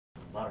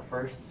A lot of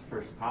firsts,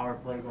 first power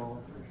play goal,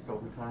 first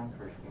overtime,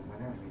 first game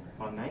winner. I mean,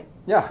 fun night.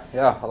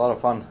 Yeah, a lot of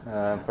fun.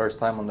 First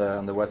time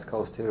on the West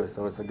Coast too,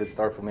 so it's a good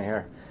start for me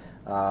here.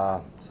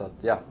 So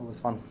yeah, it was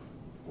fun.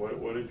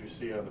 What did you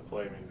see on the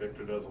play? I mean,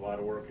 Victor does a lot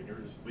of work, and you're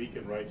just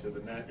leaking right to the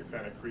net. You're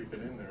kind of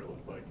creeping in there. It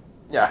looked like.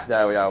 Yeah,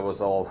 I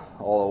was all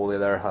Oli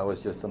there. I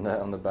was just on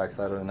the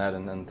backside of the net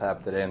and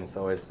tapped it in.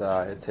 So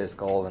it's his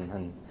goal,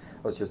 and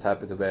I was just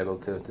happy to be able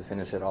to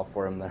finish it off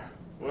for him there.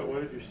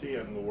 What did you see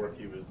on the work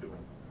he was doing?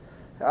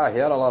 He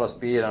had a lot of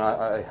speed, and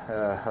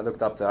I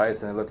looked up the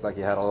ice, and it looked like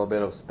he had a little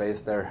bit of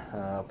space there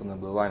up on the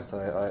blue line. So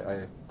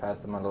I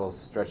passed him a little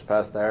stretch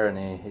pass there, and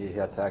he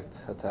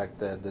attacked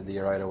the D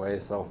right away.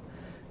 So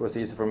it was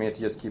easy for me to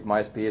just keep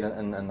my speed,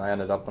 and I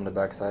ended up on the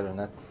backside of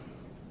the net.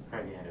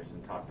 Freddie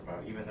Anderson talked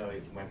about, even though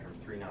it went from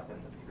 3-0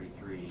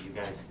 to 3-3, you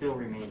guys still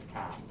remained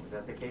calm. Was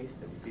that the case?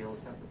 Did you feel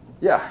something?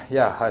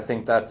 Yeah. I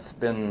think that's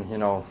been,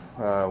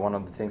 one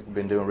of the things we've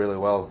been doing really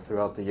well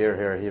throughout the year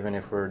here. Even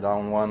if we're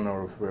down 1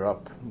 or if we're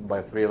up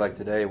by 3 like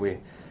today, we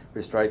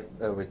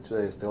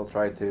still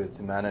try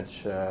to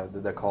manage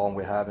the calm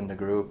we have in the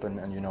group,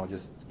 and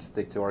just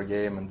stick to our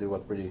game and do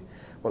what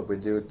we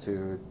do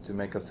to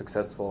make us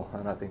successful.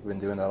 And I think we've been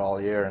doing that all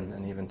year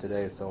and even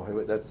today.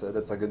 So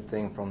that's a good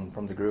thing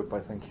from the group, I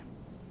think.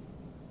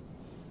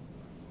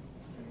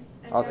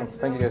 Awesome.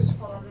 Thank you, guys.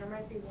 Hold on, there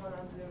might be one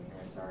on Zoom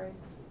here. Sorry.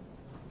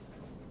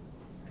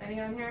 Any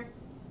on here?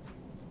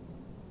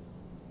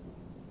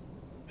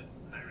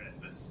 Hi,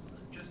 Rasmus.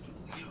 Just,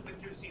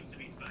 Victor seems to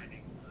be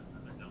finding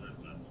another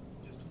level.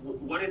 Just,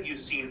 what have you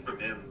seen from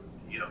him,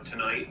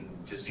 tonight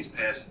and just these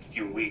past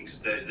few weeks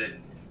that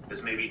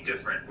is maybe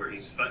different, where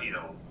he's,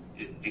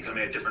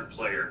 becoming a different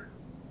player?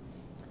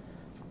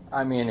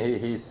 I mean,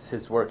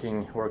 he's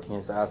working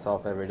his ass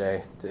off every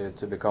day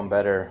to become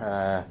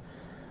better.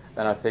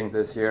 And I think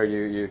this year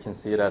you can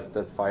see that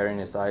fire in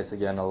his eyes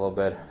again a little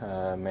bit.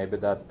 Maybe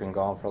that's been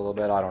gone for a little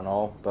bit, I don't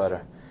know.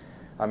 But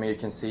I mean, you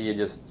can see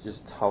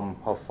just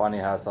how fun he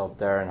has out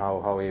there, and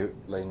how he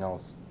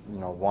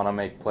want to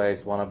make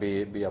plays, want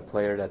to be a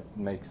player that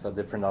makes a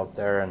difference out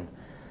there. And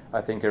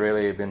I think he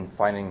really been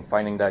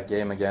finding that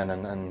game again,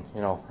 and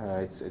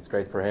it's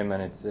great for him,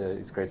 and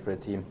it's great for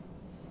the team.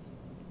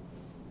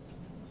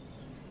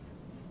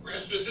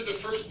 Rasmus, in the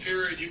first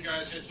period, you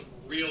guys had some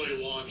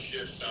really long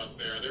shifts out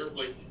there. There were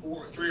like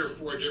 3 or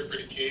 4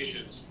 different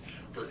occasions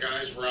where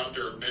guys were out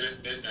there a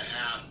minute and a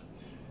half.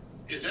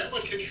 Is that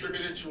what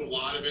contributed to a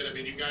lot of it? I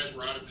mean, you guys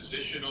were out of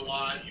position a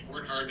lot. You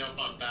weren't hard enough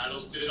on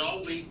battles. Did it all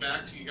lead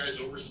back to you guys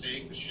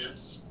overstaying the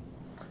shifts?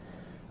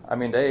 I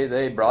mean,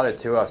 they brought it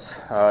to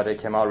us. They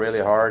came out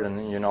really hard, and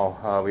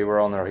we were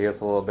on our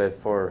heels a little bit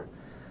for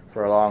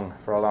a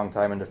long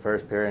time in the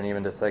first period, and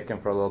even the second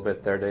for a little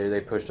bit there.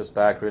 They pushed us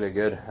back really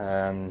good.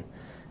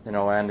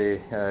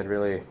 Andy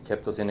really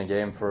kept us in the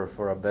game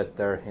for a bit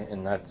there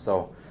in that.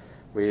 So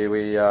we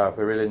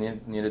really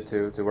needed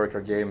to work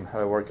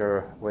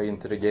our way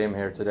into the game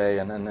here today,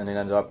 and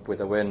ended up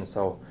with a win.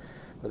 So,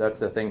 but that's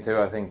the thing too.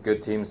 I think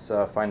good teams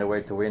find a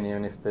way to win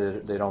even if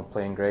they don't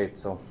play great.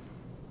 So.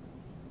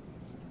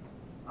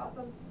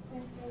 Awesome.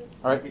 Thanks, guys.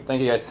 All right,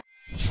 thank you guys.